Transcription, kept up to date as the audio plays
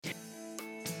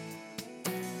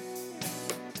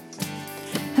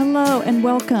Hello and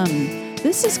welcome.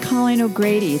 This is Colleen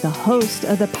O'Grady, the host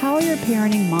of the Power Your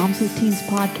Parenting Moms with Teens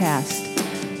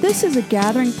podcast. This is a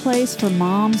gathering place for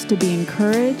moms to be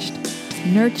encouraged,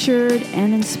 nurtured,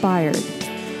 and inspired.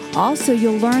 Also,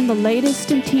 you'll learn the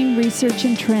latest in teen research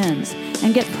and trends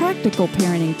and get practical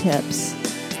parenting tips.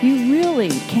 You really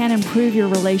can improve your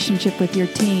relationship with your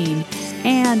teen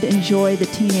and enjoy the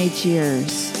teenage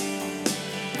years.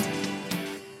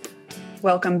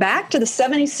 Welcome back to the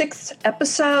 76th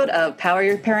episode of Power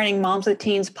Your Parenting Moms with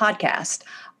Teens podcast.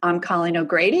 I'm Colleen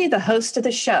O'Grady, the host of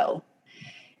the show.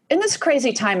 In this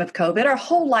crazy time of COVID, our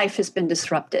whole life has been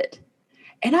disrupted.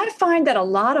 And I find that a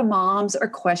lot of moms are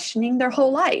questioning their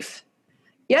whole life.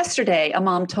 Yesterday, a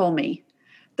mom told me,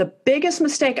 the biggest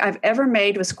mistake I've ever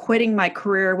made was quitting my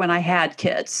career when I had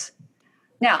kids.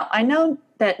 Now, I know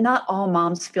that not all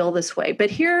moms feel this way, but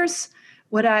here's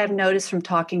what I have noticed from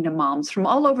talking to moms from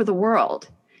all over the world.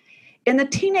 In the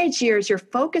teenage years, you're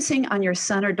focusing on your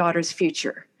son or daughter's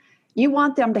future. You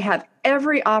want them to have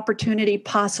every opportunity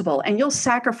possible, and you'll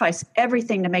sacrifice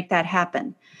everything to make that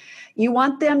happen. You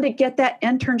want them to get that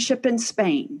internship in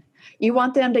Spain. You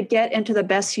want them to get into the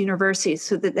best universities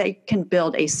so that they can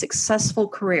build a successful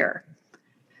career.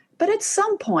 But at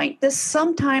some point, this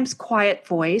sometimes quiet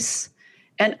voice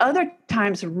and other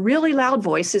times really loud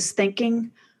voice is thinking,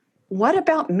 what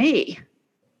about me?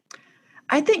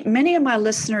 I think many of my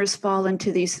listeners fall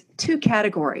into these two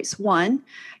categories. One,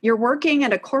 you're working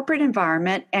in a corporate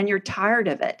environment and you're tired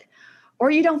of it,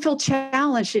 or you don't feel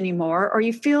challenged anymore, or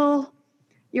you feel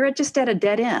you're just at a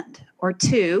dead end. Or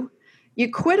two,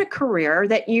 you quit a career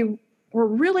that you were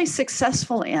really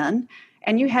successful in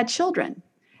and you had children.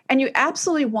 And you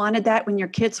absolutely wanted that when your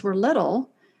kids were little.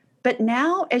 But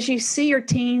now, as you see your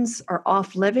teens are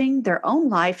off living their own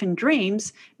life and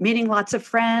dreams, meeting lots of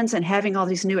friends and having all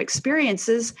these new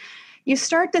experiences, you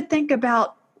start to think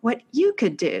about what you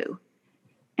could do.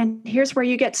 And here's where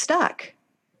you get stuck.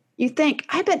 You think,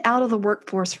 I've been out of the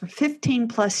workforce for 15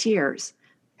 plus years.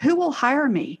 Who will hire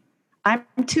me? I'm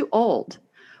too old.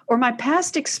 Or my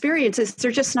past experiences, they're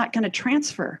just not going to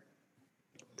transfer.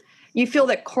 You feel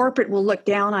that corporate will look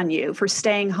down on you for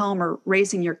staying home or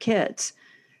raising your kids.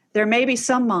 There may be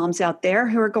some moms out there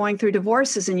who are going through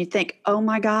divorces and you think, oh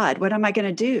my God, what am I going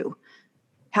to do?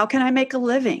 How can I make a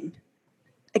living?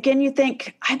 Again, you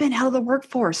think, I've been out of the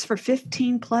workforce for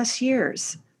 15 plus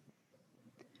years.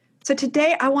 So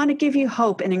today I want to give you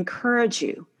hope and encourage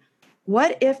you.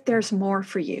 What if there's more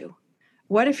for you?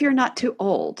 What if you're not too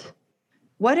old?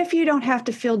 What if you don't have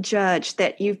to feel judged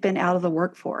that you've been out of the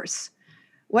workforce?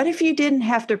 What if you didn't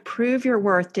have to prove your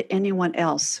worth to anyone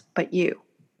else but you?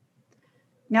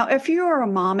 Now, if you are a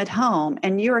mom at home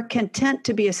and you are content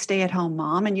to be a stay-at-home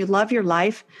mom and you love your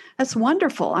life, that's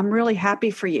wonderful. I'm really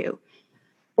happy for you.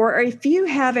 Or if you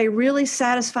have a really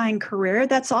satisfying career,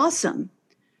 that's awesome.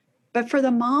 But for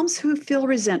the moms who feel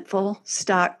resentful,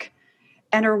 stuck,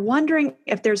 and are wondering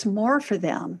if there's more for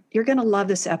them, you're going to love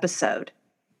this episode.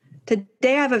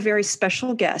 Today, I have a very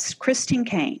special guest, Christine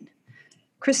Caine.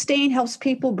 Christine helps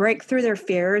people break through their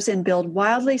fears and build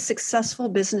wildly successful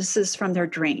businesses from their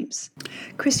dreams.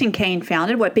 Christine Caine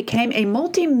founded what became a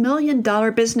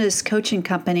multi-million-dollar business coaching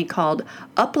company called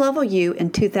Uplevel U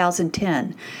in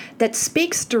 2010 that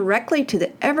speaks directly to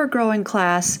the ever-growing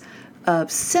class of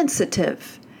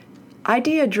sensitive,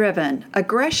 idea-driven,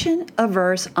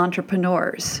 aggression-averse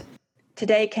entrepreneurs.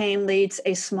 Today, Caine leads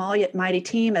a small yet mighty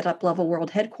team at Uplevel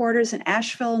World Headquarters in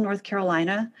Asheville, North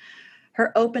Carolina.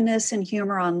 Her openness and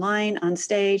humor online, on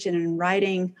stage, and in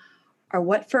writing are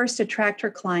what first attract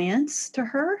her clients to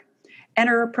her and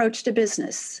her approach to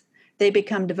business. They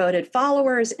become devoted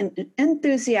followers and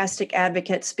enthusiastic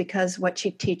advocates because what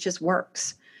she teaches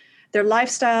works. Their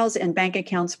lifestyles and bank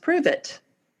accounts prove it.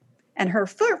 And her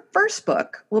first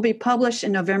book will be published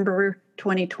in November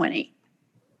 2020.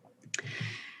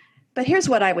 But here's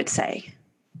what I would say.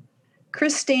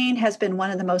 Christine has been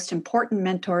one of the most important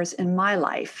mentors in my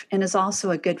life and is also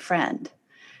a good friend.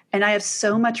 And I have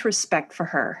so much respect for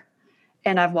her.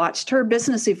 And I've watched her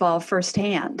business evolve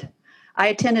firsthand. I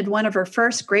attended one of her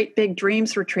first Great Big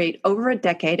Dreams retreat over a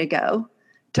decade ago,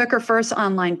 took her first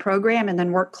online program, and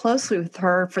then worked closely with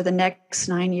her for the next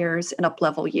 9 years in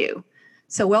Uplevel U.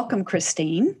 So welcome,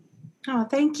 Christine. Oh,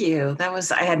 thank you.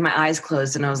 I had my eyes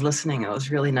closed and I was listening. It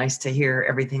was really nice to hear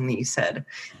everything that you said.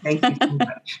 Thank you so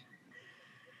much.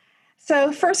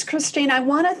 So first, Christine, I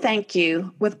want to thank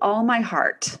you with all my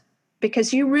heart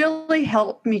because you really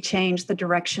helped me change the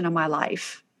direction of my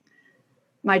life.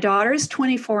 My daughter is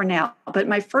 24 now, but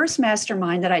my first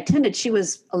mastermind that I attended, she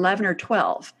was 11 or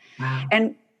 12. Wow.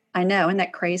 And I know, isn't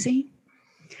that crazy?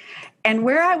 And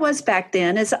where I was back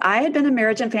then is I had been a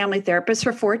marriage and family therapist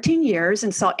for 14 years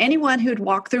and saw anyone who'd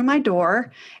walk through my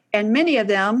door, and many of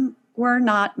them were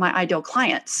not my ideal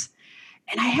clients.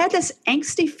 And I had this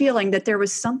angsty feeling that there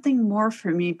was something more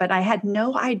for me, but I had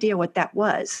no idea what that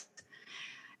was.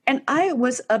 And I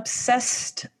was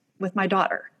obsessed with my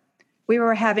daughter. We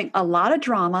were having a lot of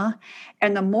drama,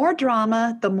 and the more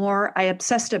drama, the more I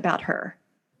obsessed about her.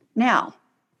 Now,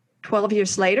 12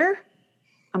 years later,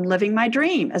 I'm living my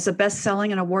dream as a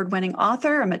best-selling and award-winning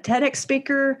author. I'm a TEDx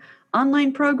speaker,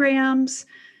 online programs,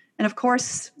 and of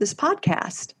course, this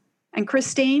podcast. And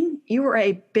Christine, you were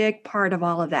a big part of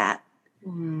all of that.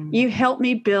 You helped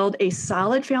me build a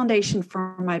solid foundation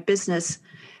for my business.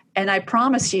 And I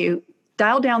promise you,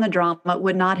 Dial Down the Drama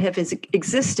would not have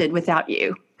existed without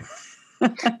you.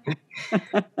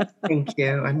 Thank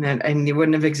you. And it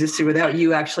wouldn't have existed without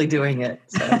you actually doing it.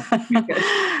 So.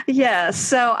 Yes.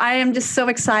 So I am just so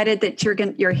excited that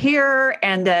you're here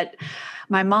and that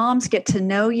my moms get to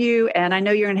know you. And I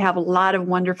know you're going to have a lot of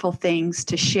wonderful things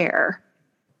to share.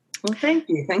 Well, thank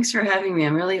you. Thanks for having me.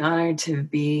 I'm really honored to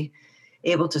be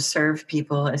able to serve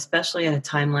people, especially at a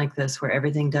time like this where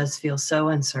everything does feel so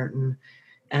uncertain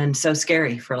and so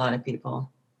scary for a lot of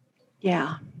people.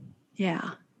 Yeah.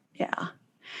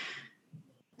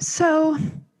 So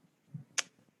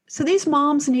these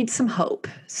moms need some hope.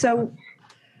 So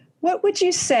what would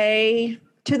you say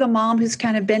to the mom who's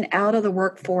kind of been out of the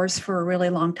workforce for a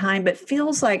really long time, but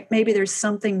feels like maybe there's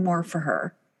something more for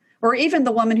her? Or even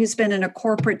the woman who's been in a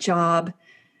corporate job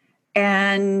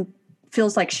and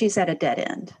feels like she's at a dead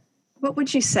end. What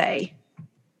would you say?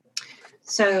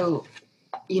 So,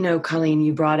 Colleen,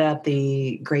 you brought up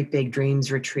the Great Big Dreams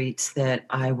retreats that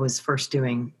I was first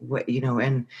doing,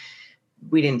 and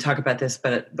we didn't talk about this,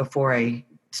 but before I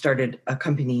started a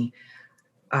company,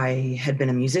 I had been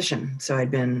a musician. So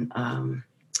I'd been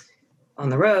on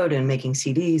the road and making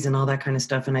CDs and all that kind of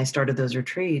stuff. And I started those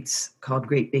retreats called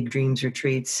Great Big Dreams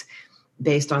retreats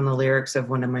based on the lyrics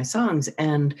of one of my songs.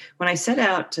 And when I set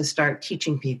out to start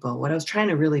teaching people, what I was trying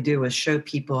to really do was show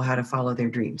people how to follow their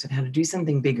dreams and how to do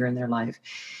something bigger in their life.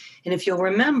 And if you'll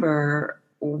remember,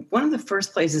 one of the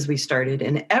first places we started,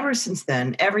 and ever since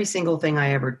then, every single thing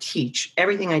I ever teach,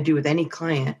 everything I do with any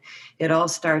client, it all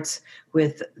starts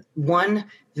with one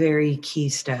very key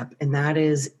step, and that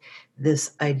is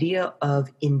this idea of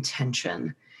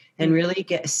intention. And really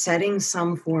setting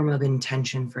some form of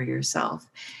intention for yourself.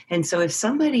 And so if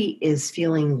somebody is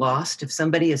feeling lost, if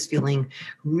somebody is feeling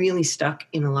really stuck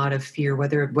in a lot of fear,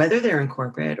 whether they're in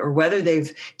corporate or whether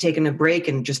they've taken a break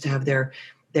and just have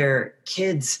their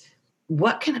kids,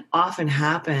 what can often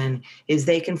happen is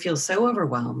they can feel so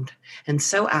overwhelmed and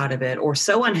so out of it or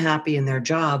so unhappy in their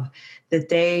job that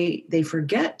they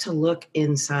forget to look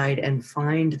inside and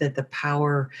find that the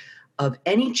power of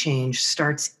any change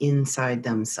starts inside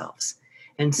themselves.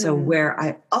 And so where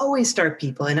I always start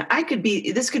people, and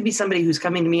this could be somebody who's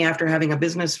coming to me after having a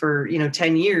business for,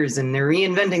 10 years and they're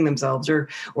reinventing themselves or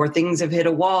things have hit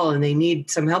a wall and they need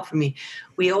some help from me.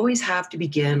 We always have to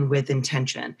begin with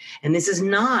intention. And this is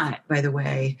not, by the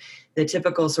way, the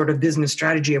typical sort of business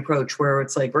strategy approach where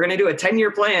it's like, we're going to do a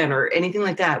 10-year plan or anything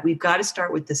like that. We've got to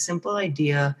start with the simple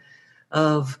idea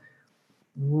of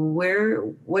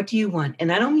what do you want?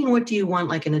 And I don't mean what do you want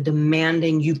like in a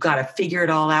demanding, you've got to figure it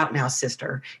all out now,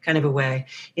 sister, kind of a way.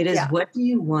 It is what do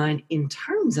you want in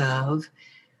terms of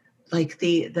like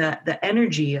the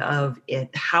energy of it,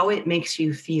 how it makes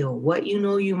you feel, what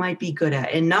you might be good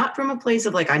at, and not from a place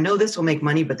of like, I know this will make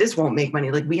money, but this won't make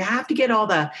money. Like we have to get all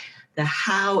the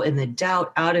how and the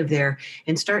doubt out of there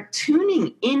and start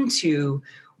tuning into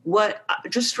what,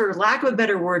 just for lack of a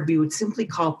better word, we would simply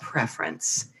call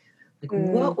preference. Like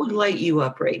what would light you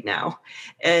up right now?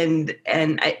 And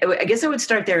I guess I would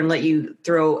start there and let you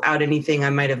throw out anything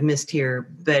I might have missed here.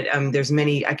 But there's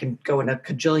many, I can go in a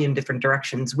cajillion different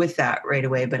directions with that right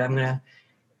away. But I'm going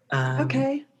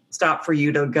to stop for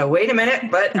you to go, wait a minute,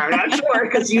 but I'm not sure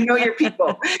because you know your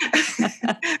people.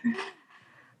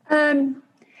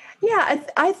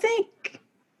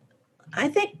 I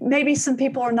think maybe some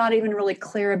people are not even really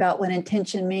clear about what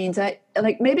intention means.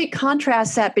 Maybe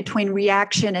contrast that between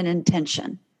reaction and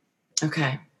intention.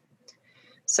 Okay.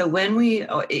 So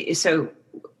the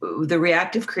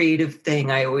reactive creative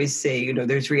thing, I always say,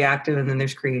 there's reactive and then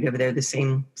there's creative. They're the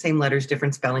same letters,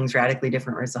 different spellings, radically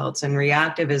different results. And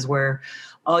reactive is where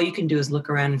all you can do is look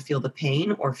around and feel the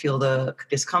pain or feel the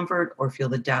discomfort or feel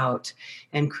the doubt.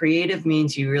 And creative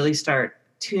means you really start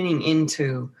tuning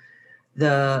into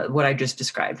what I just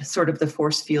described, sort of the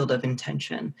force field of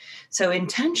intention. So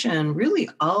intention, really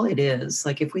all it is,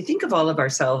 like if we think of all of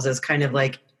ourselves as kind of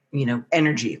like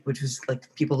energy, which is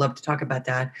like people love to talk about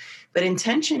that. But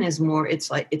intention is more, it's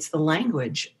the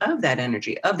language of that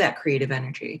energy, of that creative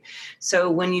energy. So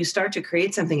when you start to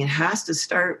create something, it has to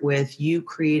start with you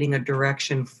creating a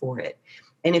direction for it.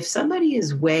 And if somebody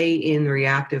is way in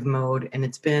reactive mode and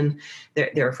it's been,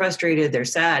 they're frustrated, they're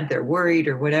sad, they're worried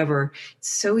or whatever, it's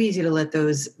so easy to let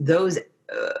those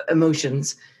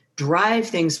emotions drive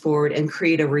things forward and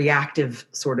create a reactive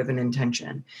sort of an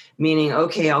intention, meaning,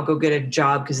 okay, I'll go get a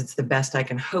job because it's the best I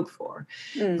can hope for,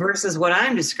 versus what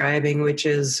I'm describing, which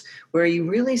is where you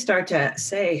really start to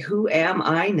say, who am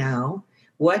I now?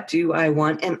 What do I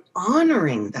want? And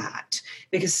honoring that,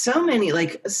 because so many of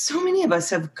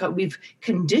us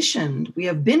we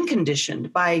have been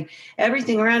conditioned by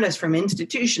everything around us, from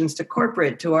institutions to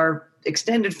corporate to our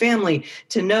extended family,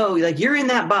 to know, like, you're in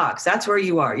that box. That's where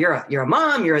you are. You're a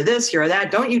mom, you're a this, you're a that.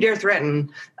 Don't you dare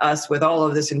threaten us with all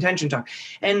of this intention talk.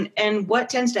 And what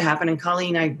tends to happen, and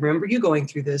Colleen, I remember you going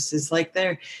through this, is like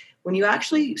when you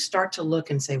actually start to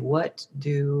look and say, what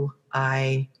do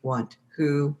I want?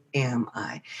 Who am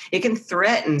I? It can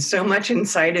threaten so much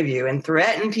inside of you and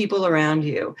threaten people around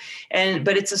you.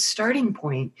 But it's a starting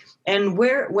point. And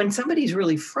when somebody's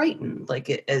really frightened,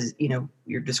 as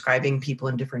you're describing people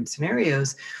in different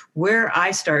scenarios, where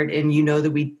I start, and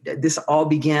that this all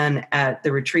began at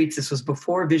the retreats. This was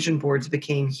before vision boards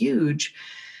became huge.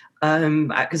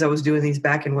 Because I was doing these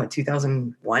back in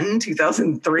 2001,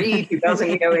 2003,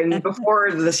 2000, and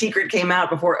before The Secret came out,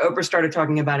 before Oprah started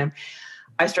talking about him.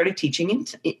 I started teaching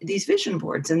these vision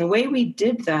boards. And the way we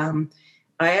did them,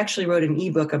 I actually wrote an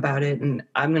ebook about it, and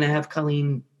I'm going to have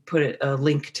Colleen put a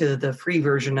link to the free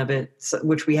version of it,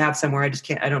 which we have somewhere.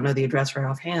 I don't know the address right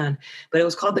offhand, but it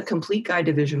was called The Complete Guide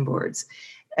to Vision Boards.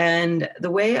 And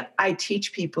the way I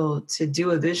teach people to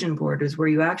do a vision board is where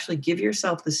you actually give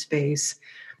yourself the space,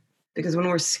 because when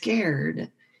we're scared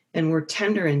and we're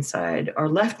tender inside, our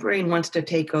left brain wants to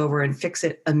take over and fix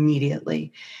it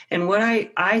immediately. And what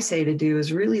I say to do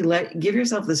is really give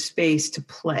yourself the space to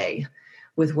play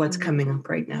with what's coming up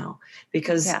right now,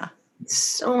 because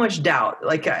so much doubt.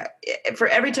 Like for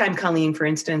every time, Colleen, for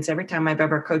instance, every time I've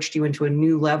ever coached you into a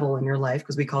new level in your life,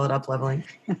 because we call it up leveling,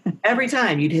 every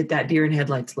time you'd hit that deer in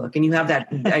headlights look. And you have that,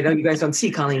 I know you guys don't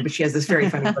see Colleen, but she has this very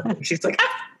funny look. She's like,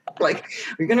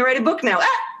 you're going to write a book now.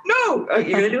 No,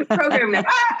 you're going to do a program now.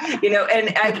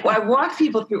 And I walk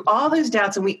people through all those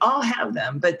doubts, and we all have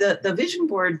them. But the vision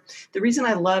board, the reason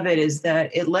I love it is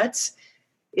that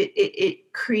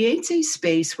it creates a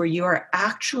space where you are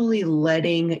actually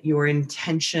letting your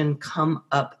intention come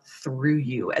up through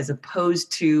you, as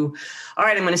opposed to, all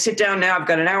right, I'm going to sit down now. I've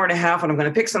got an hour and a half and I'm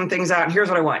going to pick some things out and here's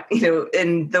what I want,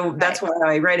 that's why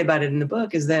I write about it in the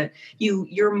book, is that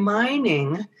you're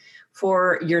mining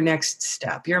for your next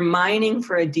step. You're mining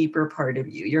for a deeper part of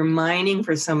you. You're mining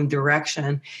for some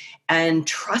direction and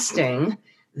trusting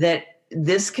that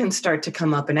this can start to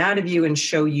come up and out of you and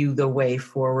show you the way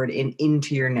forward and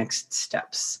into your next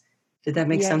steps. Did that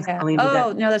make sense, Colleen?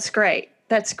 No, that's great.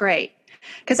 That's great.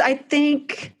 Because I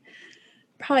think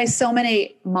probably so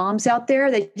many moms out there,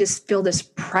 they just feel this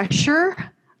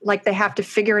pressure, like they have to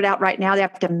figure it out right now. They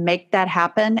have to make that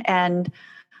happen. And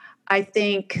I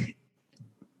think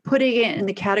putting it in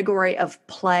the category of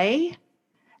play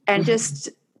and just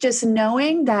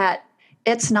knowing that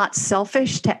it's not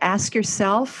selfish to ask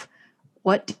yourself,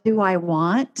 what do I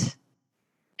want?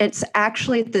 It's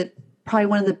actually probably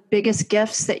one of the biggest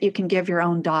gifts that you can give your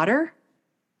own daughter.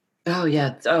 Oh,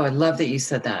 yeah. Oh, I love that you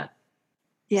said that.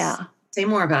 Yeah. Say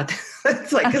more about that.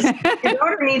 It's like, because your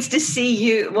daughter needs to see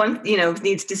you.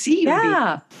 Needs to see you.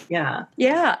 Yeah.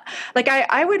 Yeah. Like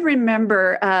I would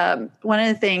remember one of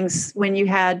the things when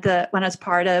I was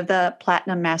part of the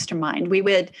Platinum Mastermind, we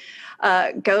would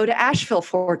go to Asheville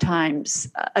 4 times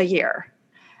a year.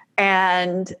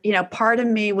 And, part of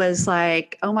me was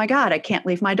like, oh my God, I can't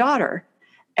leave my daughter.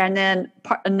 And then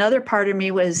another part of me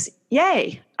was,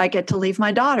 yay, I get to leave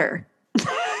my daughter.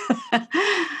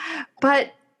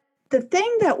 But the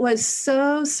thing that was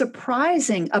so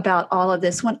surprising about all of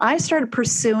this, when I started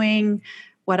pursuing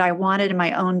what I wanted in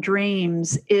my own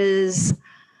dreams, is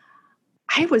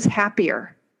I was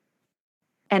happier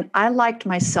and I liked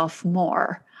myself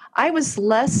more. I was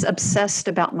less obsessed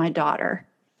about my daughter.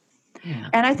 Yeah.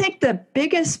 And I think the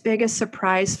biggest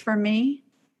surprise for me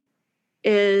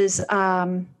is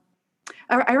I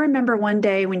remember one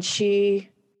day when she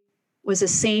was a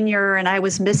senior and I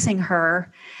was missing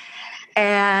her,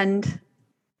 and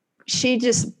she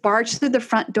just barged through the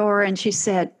front door and she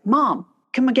said, Mom,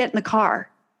 come and get in the car.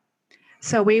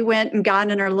 So we went and got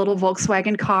in her little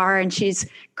Volkswagen car, and she's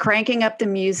cranking up the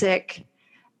music,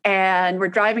 and we're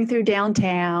driving through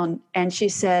downtown, and she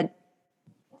said,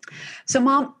 so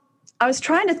Mom, I was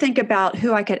trying to think about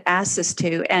who I could ask this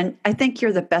to, and I think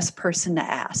you're the best person to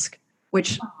ask,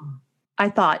 which I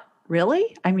thought,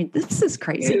 really? I mean, this is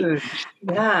crazy. Huge.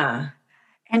 Yeah.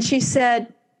 And she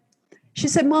said,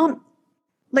 Mom,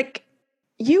 like,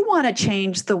 you want to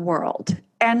change the world,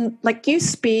 and like you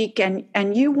speak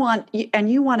and you want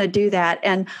to do that,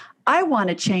 and I want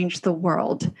to change the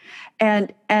world,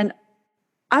 and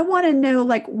I want to know,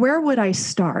 like, where would I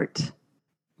start?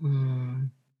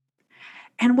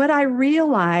 And what I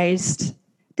realized,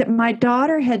 that my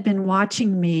daughter had been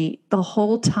watching me the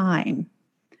whole time.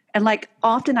 And like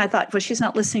often I thought, well, she's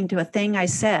not listening to a thing I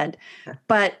said,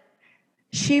 but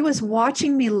she was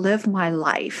watching me live my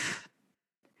life,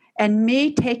 and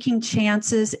me taking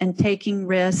chances and taking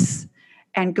risks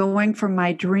and going for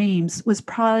my dreams was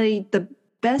probably the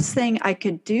best thing I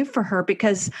could do for her,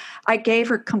 because I gave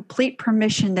her complete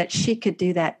permission that she could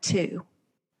do that too.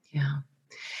 Yeah.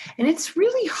 And it's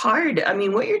really hard. I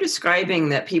mean, what you're describing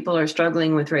that people are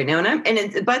struggling with right now,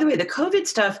 and by the way, the COVID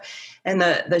stuff and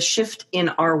the shift in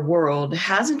our world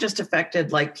hasn't just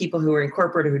affected like people who are in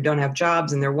corporate or who don't have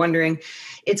jobs and they're wondering.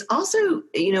 It's also,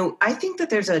 I think that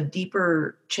there's a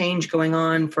deeper change going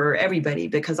on for everybody,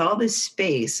 because all this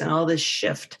space and all this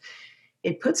shift,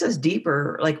 it puts us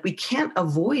deeper. Like, we can't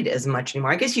avoid as much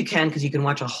anymore. I guess you can, because you can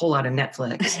watch a whole lot of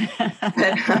Netflix.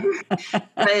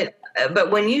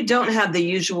 But when you don't have the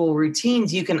usual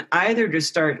routines, you can either just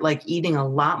start like eating a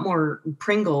lot more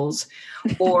Pringles,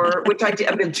 or which I did.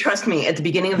 I mean, trust me, at the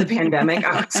beginning of the pandemic,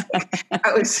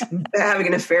 I was having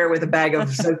an affair with a bag of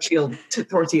Xochitl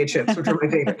tortilla chips, which were my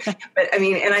favorite. But I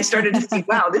mean, and I started to think,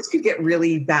 wow, this could get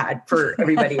really bad for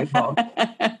everybody involved.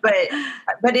 But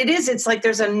it's like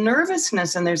there's a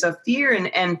nervousness and there's a fear,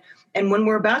 and when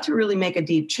we're about to really make a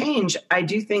deep change, I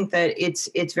do think that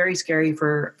it's very scary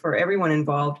for everyone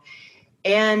involved.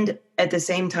 And at the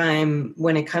same time,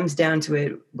 when it comes down to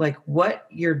it, like what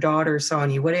your daughter saw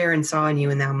in you, what Erin saw in you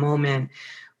in that moment,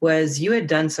 was you had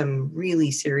done some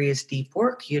really serious deep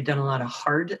work. You had done a lot of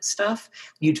hard stuff.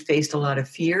 You'd faced a lot of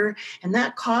fear. And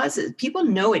that causes, people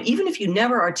know it, even if you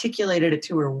never articulated it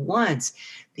to her once,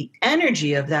 the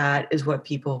energy of that is what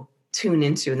people tune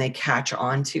into and they catch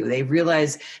on to. They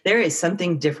realize there is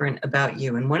something different about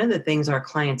you. And one of the things our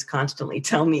clients constantly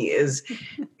tell me is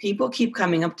people keep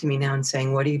coming up to me now and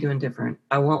saying, what are you doing different?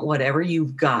 I want whatever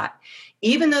you've got.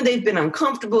 Even though they've been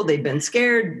uncomfortable, they've been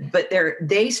scared, but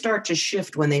they start to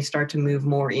shift when they start to move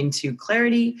more into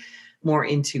clarity, more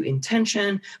into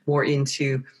intention, more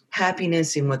into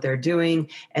happiness in what they're doing,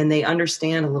 and they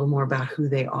understand a little more about who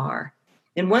they are.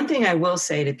 And one thing I will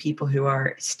say to people who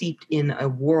are steeped in a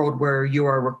world where you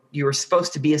are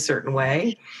supposed to be a certain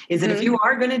way is that if you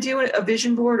are going to do a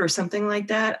vision board or something like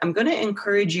that, I'm going to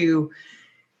encourage you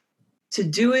to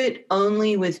do it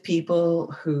only with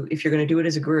people who, if you're going to do it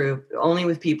as a group, only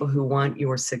with people who want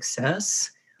your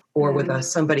success, or with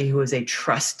somebody who is a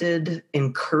trusted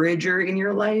encourager in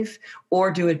your life,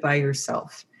 or do it by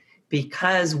yourself.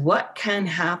 Because what can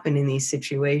happen in these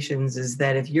situations is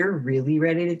that if you're really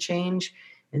ready to change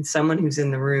and someone who's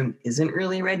in the room isn't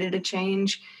really ready to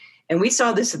change, and we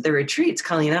saw this at the retreats,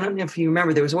 Colleen, I don't know if you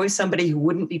remember, there was always somebody who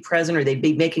wouldn't be present, or they'd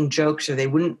be making jokes, or they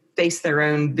wouldn't face their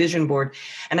own vision board.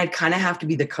 And I'd kind of have to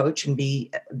be the coach and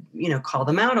call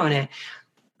them out on it,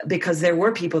 because there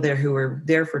were people there who were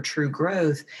there for true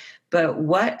growth. But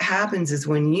what happens is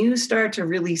when you start to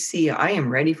really see, I am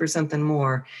ready for something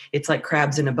more, it's like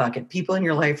crabs in a bucket. People in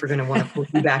your life are going to want to pull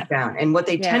you back down. And what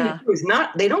they tend to do is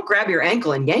they don't grab your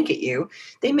ankle and yank at you.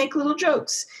 They make little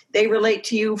jokes. They relate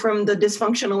to you from the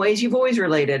dysfunctional ways you've always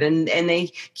related. And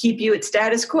they keep you at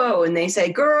status quo. And they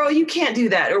say, girl, you can't do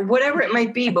that, or whatever it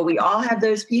might be. But we all have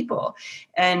those people.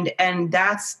 And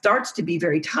that starts to be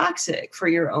very toxic for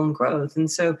your own growth.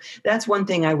 And so that's one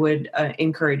thing I would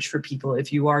encourage for people,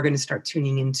 if you are going to start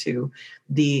tuning into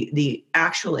the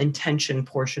actual intention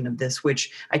portion of this,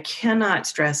 which I cannot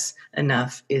stress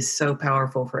enough is so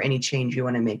powerful for any change you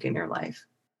want to make in your life.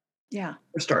 Yeah.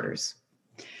 For starters.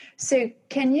 So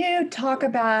can you talk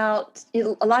about,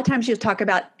 a lot of times you'll talk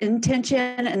about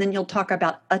intention and then you'll talk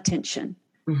about attention.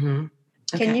 Mm-hmm.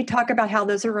 Okay. Can you talk about how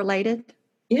those are related?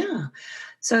 Yeah.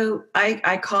 So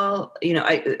I call,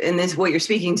 and this, what you're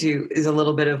speaking to is a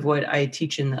little bit of what I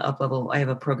teach in the UpLevel. I have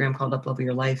a program called UpLevel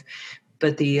Your Life,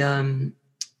 but the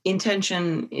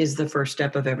intention is the first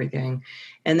step of everything.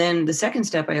 And then the second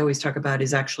step I always talk about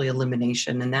is actually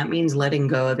elimination. And that means letting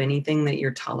go of anything that you're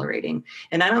tolerating.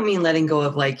 And I don't mean letting go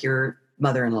of like your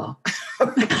mother-in-law.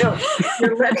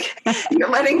 You're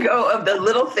letting go of the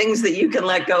little things that you can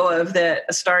let go of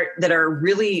that are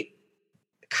really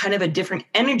kind of a different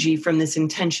energy from this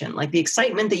intention. Like the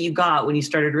excitement that you got when you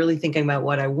started really thinking about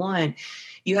what I want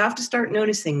You have to start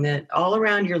noticing that all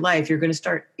around your life, you're going to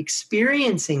start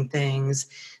experiencing things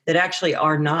that actually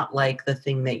are not like the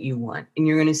thing that you want. And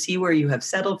you're going to see where you have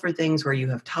settled for things, where you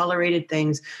have tolerated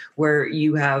things, where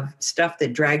you have stuff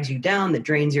that drags you down, that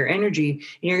drains your energy.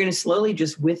 And you're going to slowly,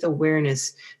 just with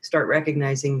awareness, start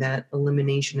recognizing that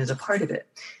elimination is a part of it.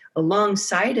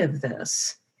 Alongside of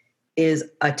this is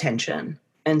attention.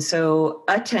 And so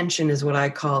attention is what I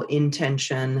call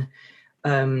intention,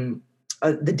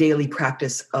 the daily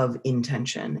practice of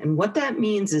intention. And what that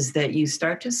means is that you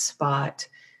start to spot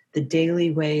the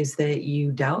daily ways that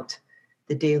you doubt,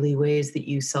 the daily ways that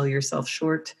you sell yourself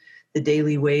short, the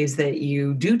daily ways that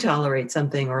you do tolerate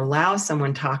something or allow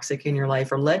someone toxic in your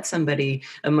life or let somebody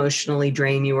emotionally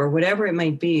drain you or whatever it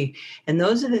might be. And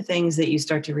those are the things that you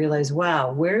start to realize,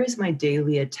 wow, where is my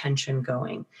daily attention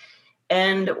going?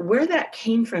 And where that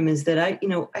came from is that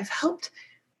I've helped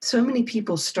so many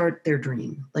people start their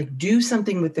dream, like do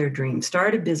something with their dream,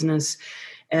 start a business,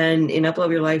 and in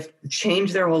Uplevel Your Life,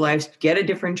 change their whole lives, get a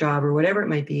different job or whatever it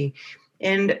might be.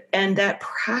 And that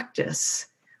practice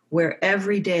where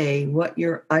every day what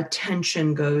your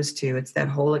attention goes to, it's that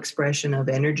whole expression of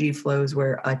energy flows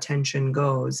where attention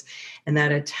goes. And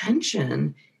that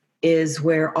attention is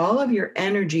where all of your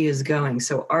energy is going.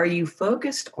 So are you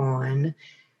focused on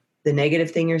the negative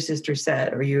thing your sister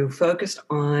said? Are you focused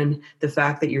on the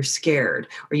fact that you're scared?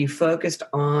 Are you focused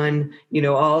on,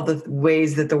 all the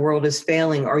ways that the world is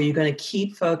failing? Are you going to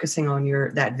keep focusing on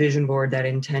that vision board, that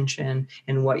intention,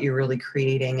 and what you're really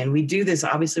creating? And we do this,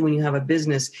 obviously, when you have a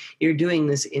business, you're doing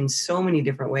this in so many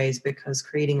different ways because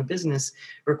creating a business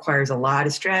requires a lot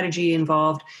of strategy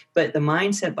involved, but the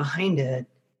mindset behind it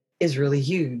is really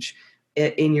huge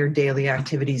in your daily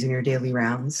activities and your daily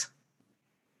rounds.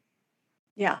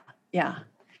 Yeah. Yeah.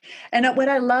 And what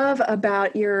I love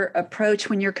about your approach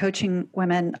when you're coaching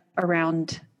women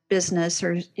around business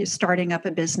or starting up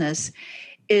a business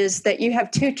is that you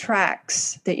have two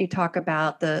tracks that you talk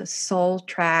about, the soul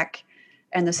track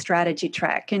and the strategy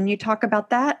track. Can you talk about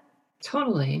that?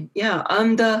 Totally. Yeah.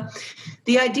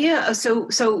 The idea of,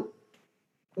 so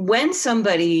when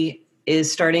somebody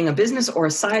is starting a business or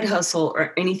a side hustle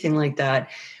or anything like that,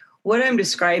 what I'm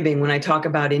describing when I talk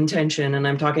about intention and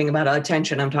I'm talking about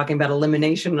attention, I'm talking about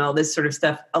elimination and all this sort of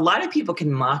stuff, a lot of people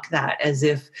can mock that as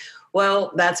if,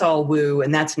 well, that's all woo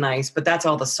and that's nice, but that's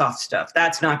all the soft stuff.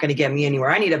 That's not going to get me anywhere.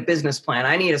 I need a business plan.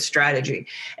 I need a strategy.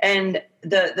 And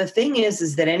the thing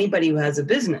is that anybody who has a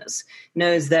business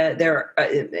knows that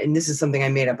and this is something I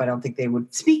made up, I don't think they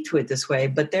would speak to it this way,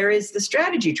 but there is the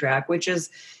strategy track, which is,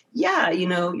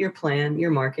 your plan, your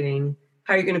marketing,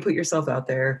 how you're going to put yourself out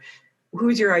there.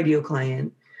 Who's your ideal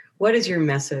client? What is your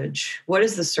message? What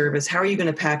is the service? How are you going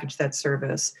to package that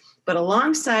service? But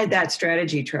alongside that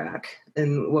strategy track,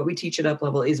 and what we teach at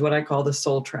Uplevel is what I call the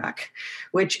soul track,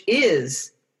 which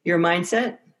is your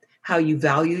mindset, how you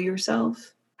value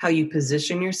yourself, how you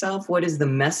position yourself, what is the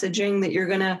messaging that you're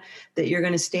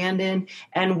gonna stand in.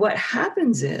 And what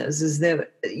happens is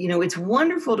that, it's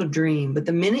wonderful to dream, but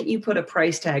the minute you put a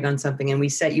price tag on something and we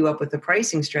set you up with a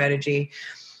pricing strategy,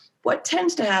 what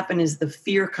tends to happen is the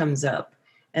fear comes up,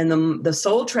 and the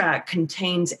soul track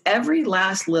contains every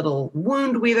last little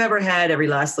wound we've ever had, every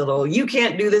last little, you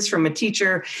can't do this from a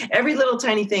teacher, every little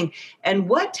tiny thing. And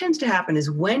what tends to happen is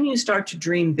when you start to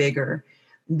dream bigger,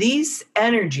 these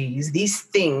energies, these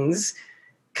things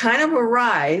kind of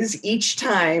arise each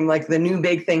time, like the new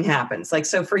big thing happens. Like,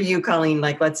 so for you, Colleen,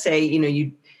 like, let's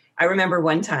say, I remember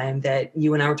one time that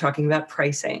you and I were talking about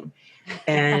pricing.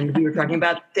 And we were talking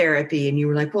about therapy, and you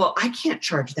were like, well, I can't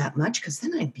charge that much because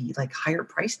then I'd be like higher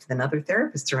priced than other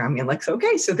therapists around me. I'm like,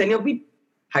 okay, so then you'll be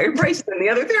higher priced than the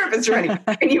other therapists around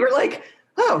you. And you were like,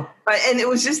 oh, and it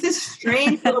was just this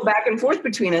strange little back and forth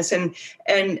between us.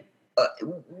 And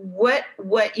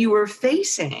what you were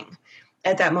facing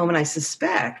at that moment, I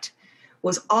suspect,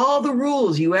 was all the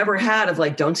rules you ever had of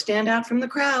like, don't stand out from the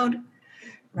crowd.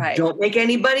 Right. Don't make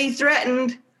anybody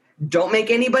threatened. Don't make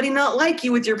anybody not like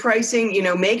you with your pricing,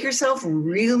 make yourself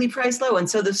really price low. And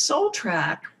so the soul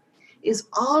track is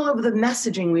all of the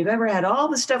messaging we've ever had, all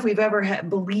the stuff we've ever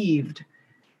believed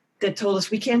that told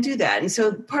us we can't do that. And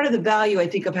so part of the value, I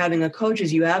think, of having a coach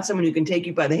is you have someone who can take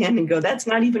you by the hand and go, that's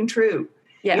not even true.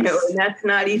 Yes. And that's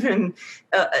not even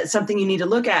something you need to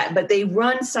look at, but they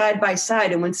run side by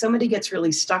side. And when somebody gets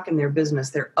really stuck in their business,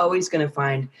 they're always going to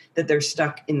find that they're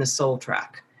stuck in the soul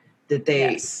track.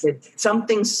 That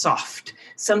something soft,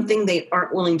 something they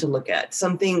aren't willing to look at,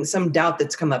 some doubt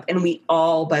that's come up. And we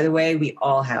all, by the way, we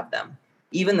all have them.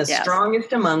 Even the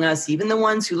strongest among us, even the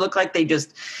ones who look like they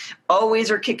just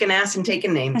always are kicking ass and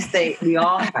taking names, we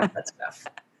all have that stuff.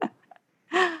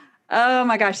 Oh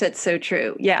my gosh, that's so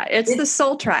true. Yeah, it's the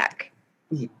soul track.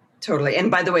 Totally.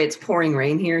 And by the way, it's pouring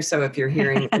rain here. So if you're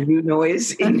hearing a new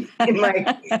noise in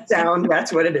my sound,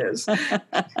 that's what it is.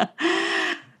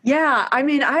 Yeah, I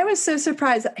mean, I was so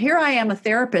surprised. Here I am, a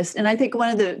therapist, and I think one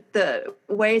of the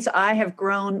ways I have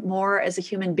grown more as a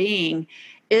human being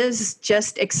is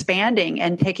just expanding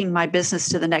and taking my business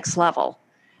to the next level.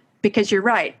 Because you're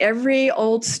right, every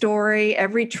old story,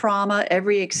 every trauma,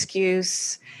 every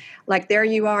excuse, like there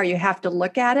you are, you have to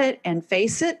look at it and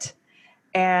face it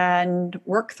and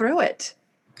work through it.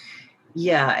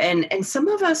 Yeah, and some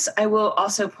of us, I will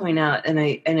also point out,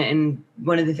 and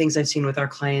one of the things I've seen with our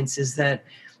clients is that,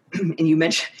 and you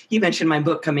mentioned my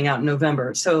book coming out in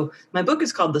November. So my book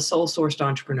is called The Soul Sourced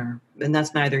Entrepreneur, and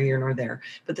that's neither here nor there.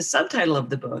 But the subtitle of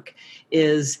the book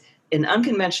is An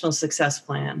Unconventional Success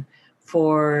Plan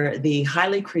for the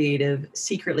Highly Creative,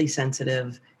 Secretly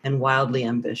Sensitive, and Wildly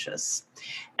Ambitious.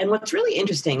 And what's really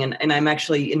interesting, and I'm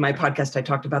actually, in my podcast, I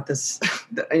talked about this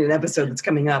in an episode that's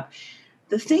coming up.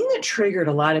 The thing that triggered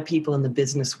a lot of people in the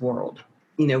business world,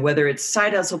 whether it's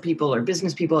side hustle people or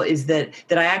business people, is that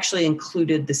I actually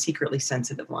included the secretly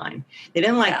sensitive line. They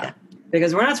didn't like that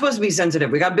because we're not supposed to be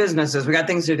sensitive. We got businesses, we got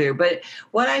things to do. But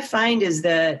what I find is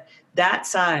that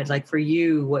side, like for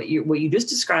you, what you just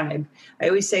described, I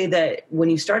always say that when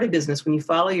you start a business, when you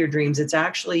follow your dreams, it's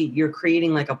actually, you're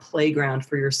creating like a playground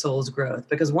for your soul's growth.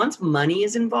 Because once money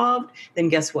is involved, then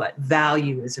guess what?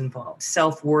 Value is involved.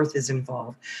 Self-worth is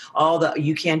involved. All the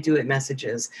you can't do it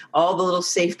messages, all the little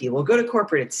safety. Well, go to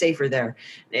corporate, it's safer there.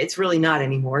 It's really not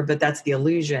anymore, but that's the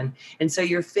illusion. And so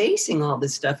you're facing all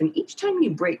this stuff. And each time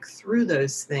you break through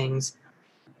those things,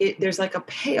 there's like a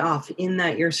payoff in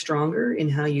that you're stronger in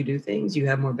how you do things. You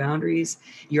have more boundaries.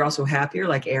 You're also happier,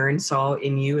 like Erin saw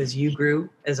in you as you grew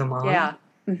as a mom. Yeah.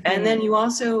 Mm-hmm. And then you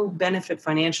also benefit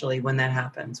financially when that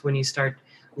happens, when you start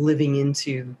living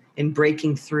into and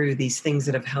breaking through these things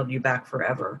that have held you back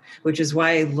forever, which is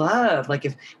why I love, like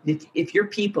if your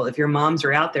people, if your moms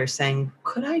are out there saying,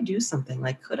 could I do something?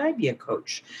 Like, could I be a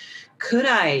coach? Could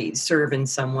I serve in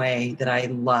some way that I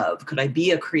love? Could I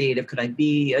be a creative? Could I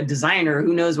be a designer?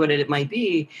 Who knows what it might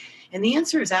be? And the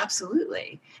answer is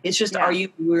absolutely. It's just, Are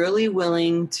you really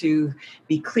willing to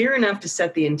be clear enough to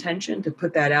set the intention, to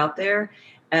put that out there,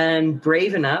 and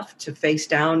brave enough to face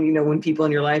down, when people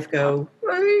in your life go,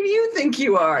 well, who do you think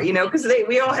you are? Because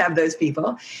we all have those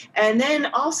people. And then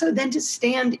also then to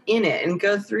stand in it and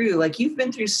go through, like you've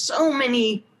been through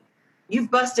you've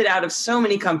busted out of so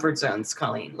many comfort zones,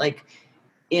 Colleen, like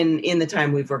in the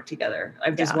time we've worked together.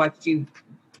 I've just watched you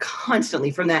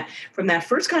constantly from that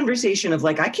first conversation of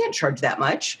like, I can't charge that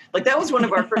much. Like that was one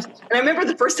of our first, and I remember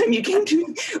the first time you came to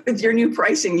me with your new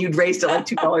pricing, you'd raised it like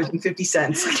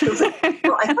 $2.50. Like, it was like,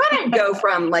 well, I thought I'd go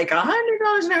from like $100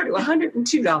 an hour to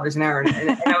 $102 an hour.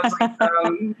 And I was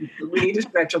like, we need to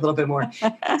stretch a little bit more.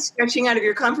 Stretching out of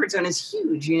your comfort zone is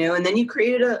huge, and then you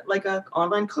created a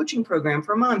online coaching program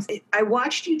for moms. I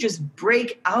watched you just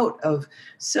break out of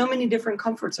so many different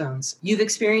comfort zones. You've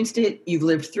experienced it. You've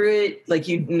lived through it. Like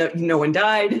no one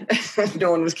died,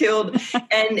 no one was killed.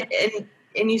 And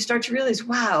you start to realize,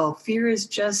 wow, fear is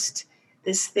just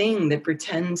this thing that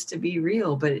pretends to be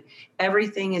real, but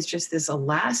everything is just this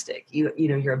elastic.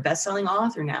 You're a best-selling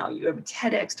author now. You have a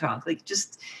TEDx talk, like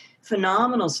just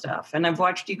phenomenal stuff. And I've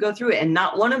watched you go through it. And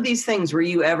not one of these things were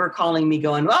you ever calling me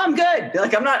going, well, I'm good.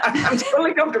 Like, I'm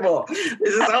totally comfortable.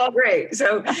 This is all great.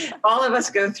 So all of us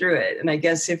go through it. And I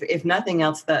guess if nothing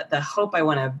else, the hope I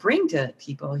want to bring to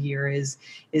people here is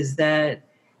that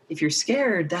if you're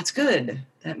scared, that's good.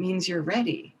 That means you're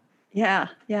ready. Yeah.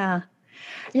 Yeah.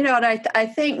 And I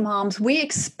think moms, we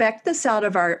expect this out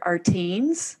of our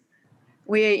teens.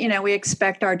 We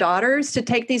expect our daughters to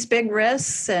take these big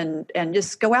risks and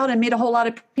just go out and meet a whole lot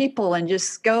of people and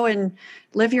just go and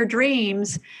live your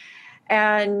dreams.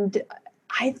 And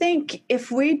I think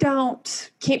if we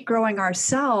don't keep growing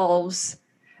ourselves,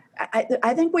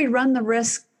 I think we run the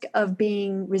risk of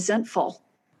being resentful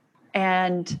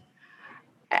and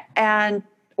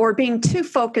or being too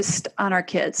focused on our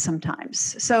kids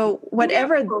sometimes. So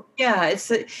whatever. Yeah,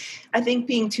 I think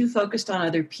being too focused on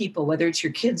other people, whether it's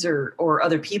your kids or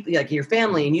other people, like your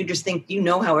family, and you just think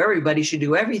how everybody should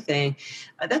do everything,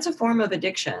 that's a form of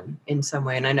addiction in some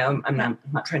way. And I know I'm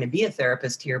not trying to be a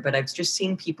therapist here, but I've just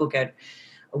seen people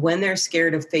when they're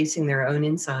scared of facing their own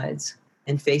insides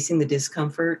and facing the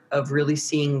discomfort of really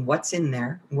seeing what's in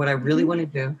there, what I really want to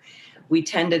do, we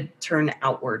tend to turn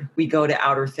outward. We go to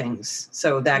outer things.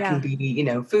 So that can be,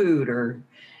 food or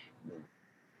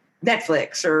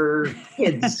Netflix or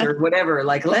kids or whatever.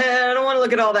 Like, I don't want to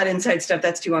look at all that inside stuff.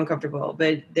 That's too uncomfortable.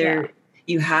 But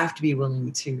you have to be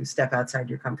willing to step outside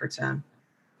your comfort zone.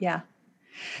 Yeah.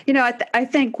 I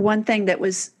think one thing that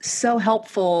was so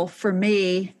helpful for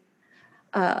me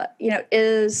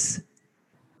is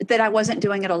that I wasn't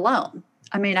doing it alone.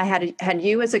 I mean, I had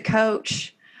you as a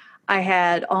coach. I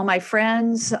had all my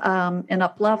friends in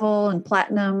Up Level and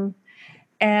Platinum,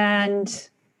 and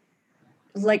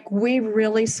like we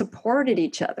really supported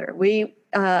each other. We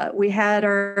had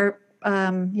our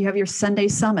you have your Sunday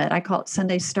Summit. I call it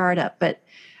Sunday Startup, but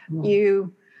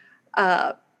you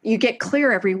get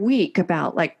clear every week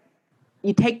about like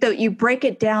you break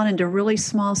it down into really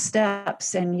small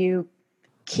steps, and you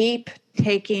keep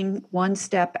taking one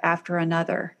step after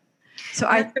another. So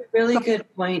that's a really good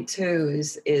point too.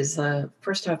 Is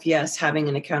first off, yes, having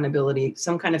an accountability,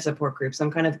 some kind of support group,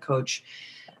 some kind of coach.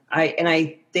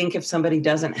 I think if somebody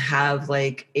doesn't have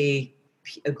like a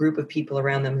group of people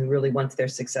around them who really wants their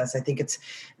success, I think it's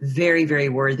very, very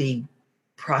worthy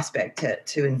prospect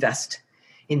to invest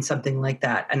in something like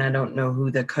that. And I don't know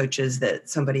who the coach is that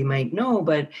somebody might know,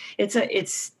 but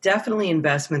it's definitely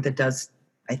investment that does,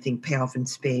 I think, pay off in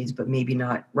spades, but maybe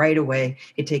not right away.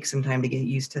 It takes some time to get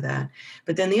used to that.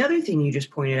 But then the other thing you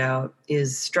just pointed out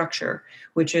is structure,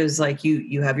 which is like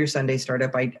you have your Sunday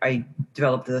Startup. I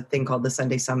developed a thing called the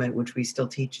Sunday Summit, which we still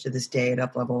teach to this day at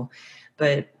Up Level.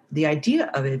 But the idea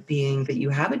of it being that you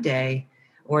have a day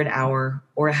or an hour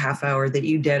or a half hour that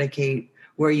you dedicate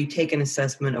where you take an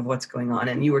assessment of what's going on.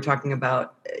 And you were talking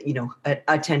about,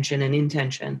 attention and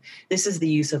intention. This is the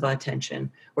use of attention,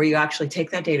 where you actually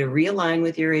take that day to realign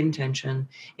with your intention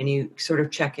and you sort of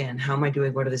check in. How am I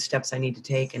doing? What are the steps I need to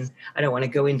take? And I don't want to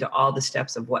go into all the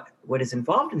steps of what is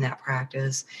involved in that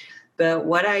practice. But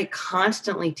what I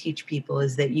constantly teach people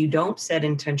is that you don't set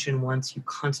intention once, you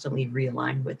constantly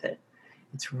realign with it.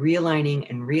 It's realigning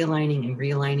and realigning and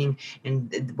realigning.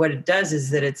 And what it does is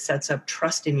that it sets up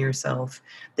trust in yourself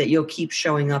that you'll keep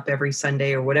showing up every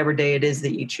Sunday or whatever day it is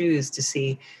that you choose to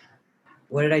see,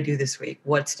 what did I do this week?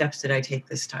 What steps did I take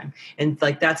this time? And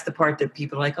like, that's the part that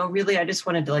people are like, oh, really? I just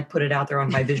wanted to like put it out there on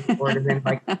my vision board and then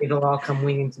like it'll all come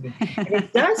winging to me. And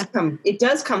it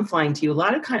does come flying to you. A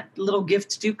lot of little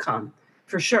gifts do come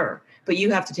for sure, but you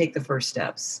have to take the first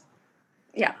steps.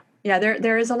 Yeah.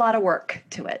 There is a lot of work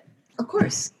to it. Of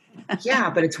course. Yeah,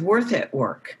 but it's worth it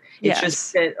work. It's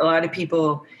just that a lot of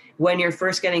people, when you're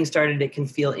first getting started, it can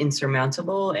feel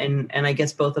insurmountable. And I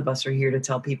guess both of us are here to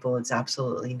tell people it's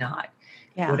absolutely not.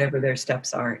 Yeah. Whatever their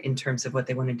steps are in terms of what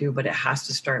they want to do. But it has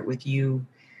to start with you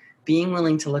being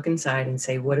willing to look inside and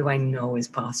say, what do I know is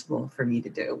possible for me to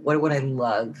do? What would I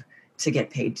love to get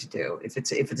paid to do if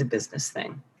it's a business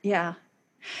thing? Yeah.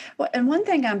 Well, and one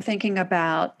thing I'm thinking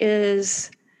about is,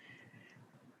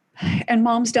 and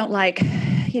moms don't like,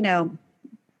 they're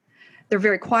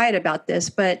very quiet about this,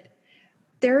 but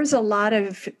there's a lot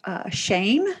of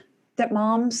shame that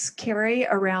moms carry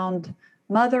around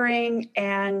mothering,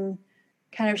 and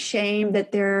kind of shame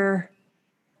that they're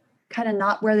kind of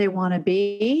not where they want to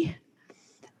be.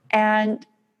 And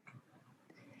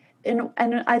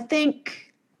I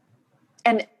think,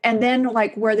 and then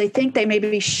like where they think they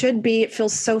maybe should be, it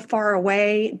feels so far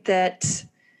away that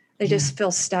they just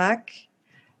feel stuck.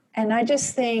 And I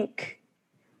just think,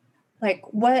 like,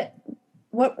 what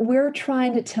we're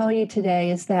trying to tell you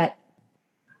today is that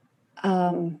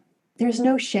there's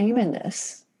no shame in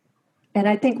this. And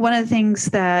I think one of the things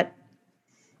that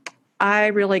I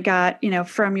really got,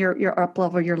 from your Up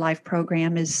Level Your Life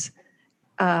program is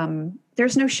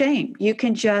there's no shame. You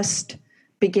can just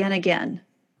begin again.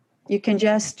 You can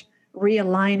just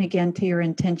realign again to your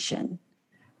intention.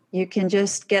 You can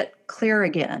just get clear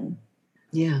again.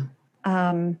 Yeah.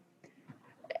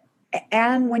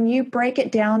 And when you break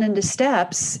it down into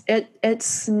steps,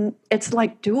 it's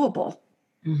like doable.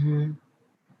 Mm-hmm.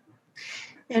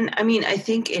 And I mean, I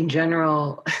think in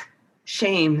general,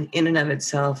 shame in and of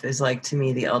itself is like, to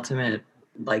me, the ultimate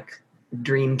like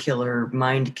dream killer,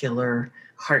 mind killer,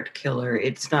 heart killer.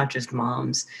 It's not just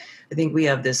moms. I think we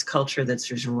have this culture that's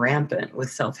just rampant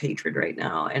with self-hatred right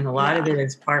now. And a lot of it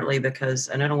is partly because,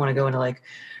 and I don't want to go into like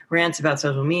rants about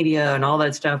social media and all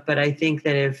that stuff, but I think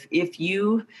that if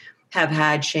you have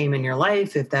had shame in your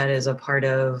life, if that is a part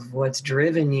of what's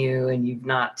driven you and you've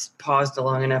not paused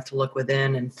long enough to look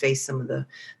within and face some of the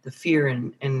fear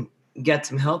and get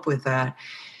some help with that,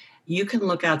 you can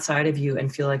look outside of you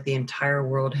and feel like the entire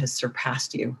world has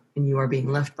surpassed you and you are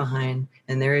being left behind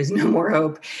and there is no more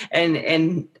hope.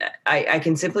 And I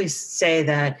can simply say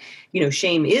that,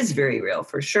 shame is very real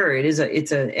for sure.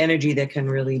 It's an energy that can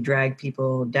really drag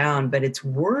people down, but it's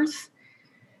worth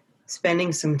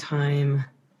spending some time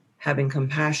having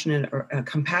compassion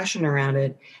around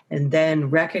it, and then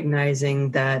recognizing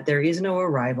that there is no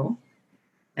arrival,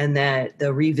 and that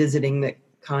the revisiting that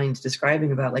Colleen's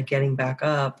describing about, like getting back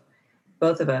up,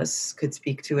 both of us could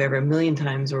speak to over 1 million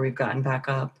times where we've gotten back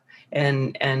up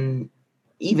and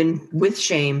even with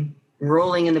shame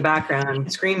rolling in the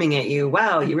background, screaming at you,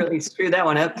 wow, you really screwed that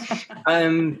one up.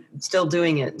 Still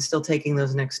doing it, still taking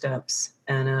those next steps.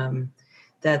 And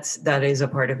that is a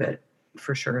part of it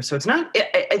for sure. So it's not,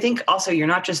 I think also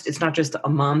it's not just a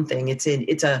mom thing. It's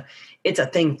a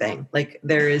thing. Like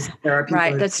there are people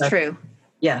right. That's true.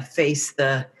 Yeah. Face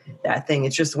that thing.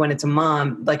 It's just when it's a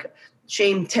mom, like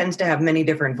shame tends to have many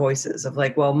different voices of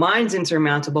like, well, mine's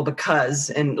insurmountable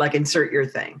because, and like insert your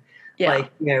thing. Yeah.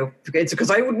 Like, it's because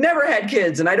I never had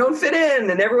kids and I don't fit in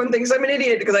and everyone thinks I'm an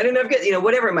idiot because I didn't have kids,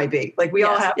 whatever it might be. Like we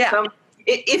all have some,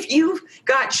 if you've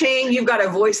got shame, you've got a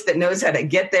voice that knows how to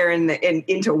get there and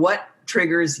into what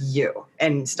triggers you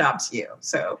and stops you.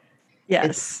 So yes,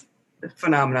 it's a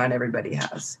phenomenon everybody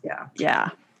has. Yeah. Yeah.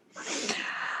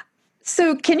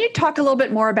 So can you talk a little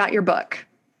bit more about your book?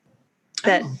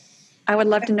 I would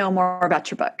love to know more about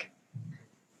your book.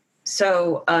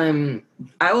 So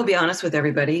I will be honest with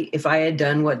everybody. If I had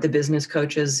done what the business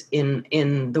coaches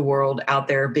in the world out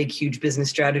there, big, huge business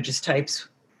strategist types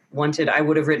wanted, I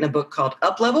would have written a book called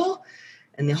Up Level.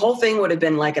 And the whole thing would have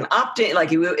been like an opt-in,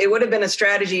 like it would have been a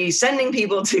strategy sending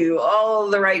people to all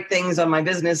the right things on my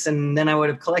business. And then I would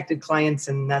have collected clients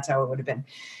and that's how it would have been.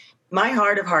 My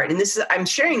heart of heart, and I'm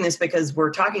sharing this because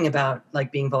we're talking about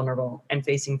like being vulnerable and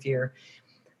facing fear.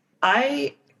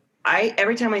 I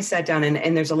every time I sat down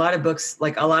and there's a lot of books,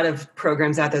 like a lot of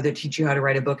programs out there that teach you how to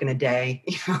write a book in a day,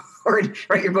 or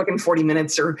write your book in 40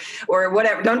 minutes or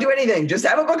whatever. Don't do anything. Just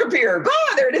have a book appear.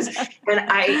 There it is. And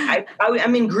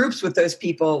I'm in groups with those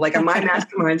people. Like my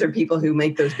masterminds are people who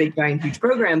make those big, giant, huge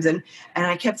programs. And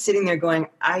I kept sitting there going,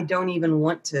 I don't even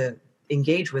want to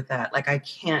engage with that. Like I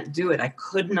can't do it. I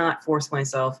could not force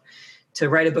myself to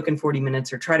write a book in 40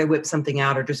 minutes or try to whip something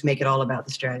out or just make it all about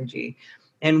the strategy.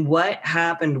 And what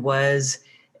happened was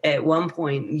at one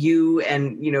point, you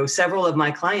and, several of my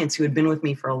clients who had been with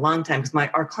me for a long time, because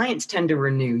our clients tend to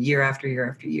renew year after year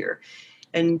after year.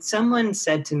 And someone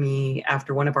said to me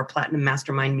after one of our Platinum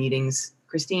Mastermind meetings,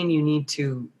 Christine, you need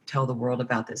to tell the world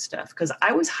about this stuff, because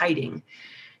I was hiding.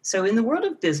 So in the world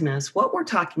of business, what we're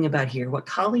talking about here, what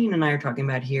Colleen and I are talking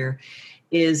about here,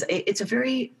 is it's a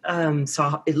very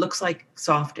soft, it looks like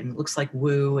soft and it looks like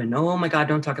woo and oh my God,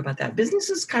 don't talk about that. Business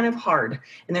is kind of hard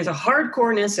and there's a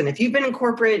hardcoreness. And if you've been in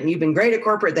corporate and you've been great at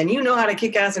corporate, then you know how to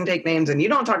kick ass and take names and you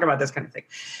don't talk about this kind of thing.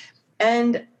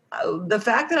 And the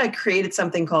fact that I created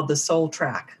something called the soul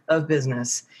track of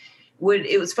business,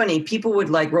 it was funny. People would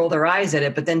like roll their eyes at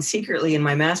it, but then secretly in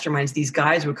my masterminds, these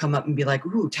guys would come up and be like,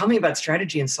 ooh, tell me about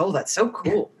strategy and soul. That's so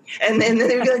cool. And then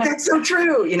they'd be like, that's so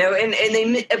true. And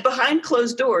they, behind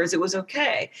closed doors, it was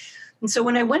okay. And so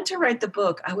when I went to write the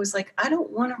book, I was like, I don't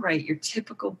want to write your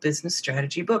typical business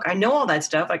strategy book. I know all that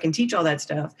stuff. I can teach all that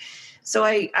stuff. So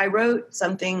I wrote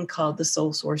something called The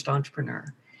Soul Sourced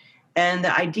Entrepreneur. And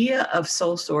the idea of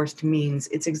soul sourced means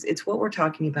it's what we're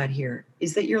talking about here,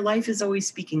 is that your life is always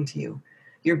speaking to you.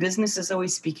 Your business is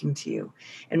always speaking to you.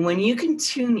 And when you can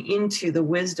tune into the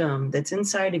wisdom that's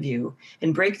inside of you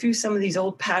and break through some of these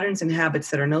old patterns and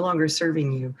habits that are no longer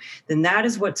serving you, then that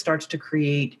is what starts to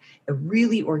create a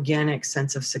really organic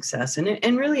sense of success.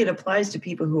 And really it applies to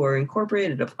people who are in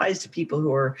corporate, it applies to people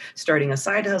who are starting a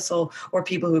side hustle, or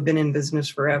people who have been in business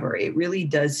forever. It really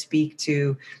does speak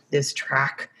to this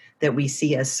track that we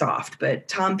see as soft. But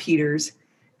Tom Peters,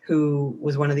 who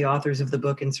was one of the authors of the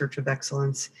book In Search of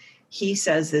Excellence, he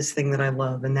says this thing that I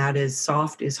love, and that is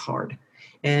soft is hard.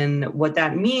 And what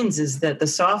that means is that the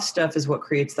soft stuff is what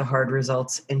creates the hard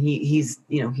results. And he's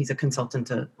a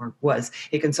consultant or was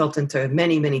a consultant to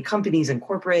many, many companies and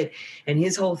corporate. And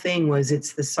his whole thing was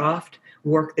it's the soft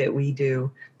work that we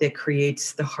do that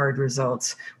creates the hard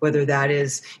results, whether that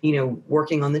is,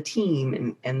 working on the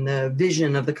team and the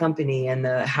vision of the company and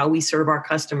how we serve our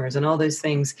customers and all those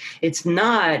things. It's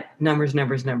not numbers,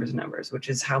 which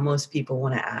is how most people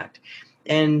want to act.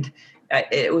 And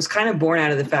it was kind of born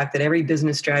out of the fact that every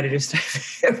business strategist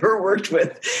I've ever worked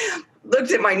with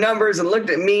looked at my numbers and looked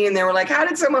at me and they were like, how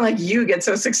did someone like you get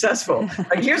so successful?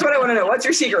 Like, here's what I want to know. What's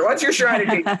your secret? What's your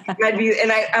strategy?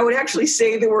 And I would actually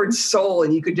say the word soul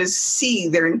and you could just see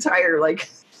their entire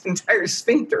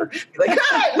sphincter. Like,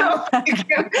 no, you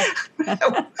can't.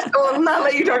 I'll not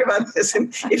let you talk about this.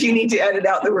 And if you need to edit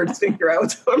out the word sphincter, I would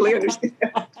totally understand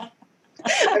that.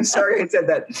 I'm sorry I said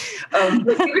that.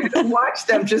 But you could watch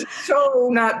them just so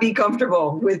not be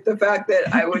comfortable with the fact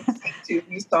that I would speak to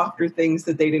these softer things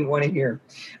that they didn't want to hear.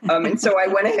 And so I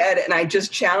went ahead and I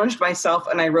just challenged myself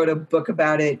and I wrote a book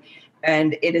about it.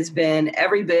 And it has been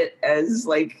every bit as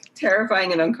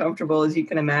terrifying and uncomfortable as you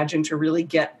can imagine to really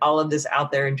get all of this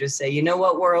out there and just say, you know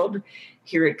what, world,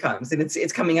 here it comes. And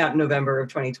it's coming out in November of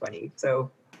 2020.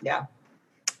 So, yeah.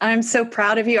 I'm so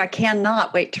proud of you. I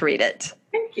cannot wait to read it.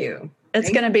 Thank you.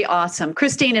 It's going to be awesome.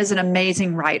 Christine is an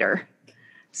amazing writer.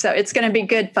 So it's going to be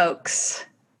good, folks.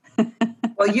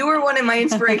 Well, you were one of my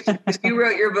inspirations because you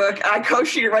wrote your book. I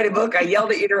coached you to write a book. I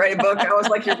yelled at you to write a book. I was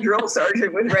like your drill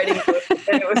sergeant with writing a book.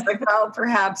 And it was like, well,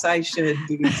 perhaps I should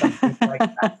do something like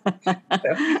that.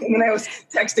 So, and then I was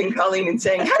texting Colleen and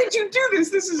saying, how did you do this?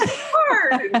 This is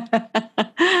hard.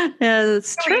 Yeah,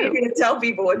 that's true. You're going to tell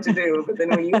people what to do, but then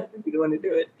when you have to be the one to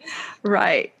do it.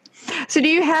 Right. So do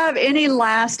you have any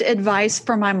last advice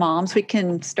for my moms? We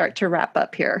can start to wrap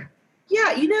up here.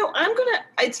 Yeah,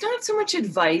 it's not so much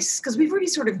advice because we've already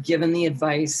sort of given the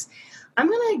advice. I'm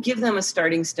going to give them a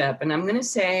starting step. And I'm going to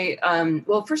say,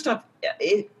 well, first off,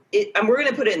 we're going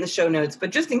to put it in the show notes, but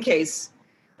just in case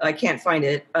I can't find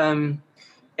it. And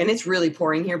it's really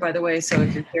pouring here, by the way. So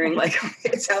if you're hearing like,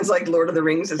 it sounds like Lord of the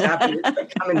Rings is happening. It's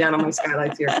like coming down on my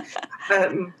skylights here.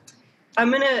 I'm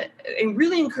going to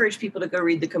really encourage people to go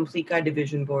read The Complete Guide to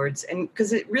Vision Boards, and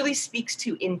because it really speaks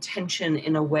to intention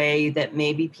in a way that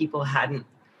maybe people hadn't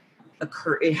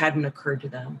occurred to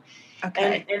them.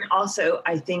 Okay. And also,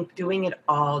 I think doing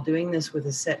this with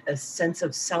a sense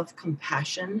of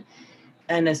self-compassion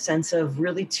and a sense of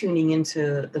really tuning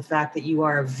into the fact that you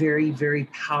are a very, very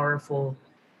powerful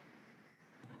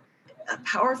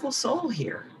soul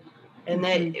here. And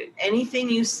that anything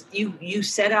you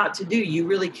set out to do, you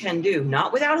really can do,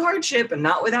 not without hardship and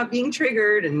not without being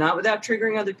triggered and not without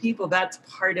triggering other people. That's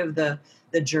part of the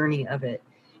journey of it.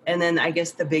 And then I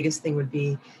guess the biggest thing would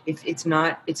be if it's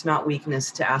not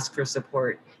weakness to ask for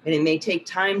support. And it may take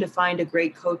time to find a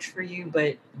great coach for you,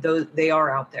 but they are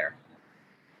out there.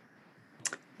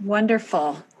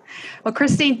 Wonderful. Well,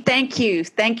 Christine, thank you.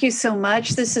 Thank you so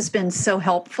much. This has been so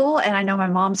helpful. And I know my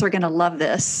moms are going to love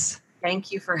this.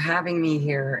 Thank you for having me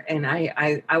here. And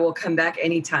I will come back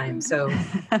anytime. So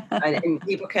and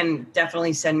people can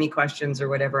definitely send me questions or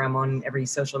whatever. I'm on every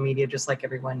social media, just like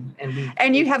everyone.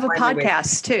 And you have a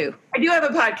podcast too. I do have a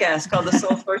podcast called The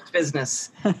Soul First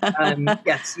Business.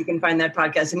 Yes, you can find that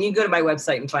podcast. And you can go to my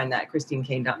website and find that,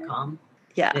 ChristineCaine.com.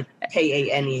 Yeah. It's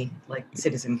Kane, like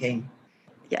Citizen Kane.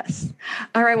 Yes.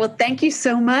 All right. Well, thank you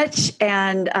so much.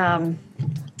 And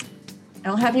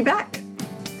I'll have you back.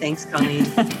 Thanks, Colleen.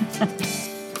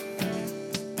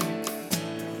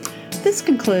 This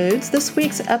concludes this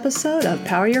week's episode of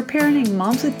Power Your Parenting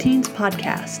Moms with Teens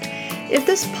podcast. If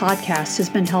this podcast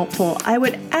has been helpful, I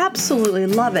would absolutely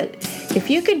love it if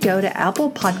you could go to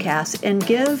Apple Podcasts and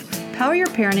give Power Your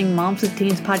Parenting Moms with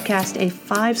Teens podcast a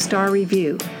 5-star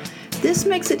review. This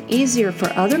makes it easier for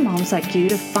other moms like you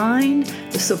to find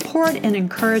the support and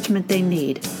encouragement they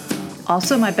need.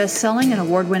 Also, my best-selling and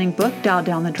award-winning book, Dial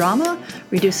Down the Drama,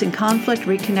 Reducing Conflict,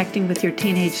 Reconnecting with Your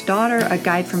Teenage Daughter, A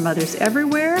Guide for Mothers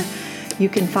Everywhere. You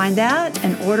can find that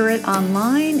and order it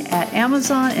online at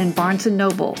Amazon and Barnes &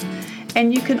 Noble.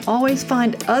 And you can always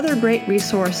find other great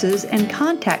resources and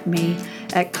contact me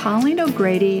at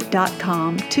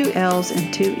ColleenO'Grady.com, 2 L's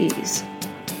and 2 E's.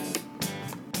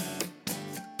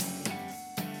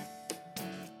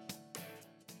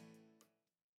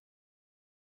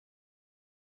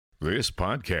 This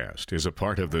podcast is a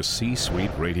part of the C-Suite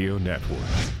Radio Network.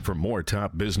 For more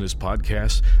top business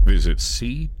podcasts, visit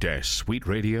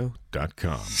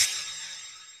c-suiteradio.com.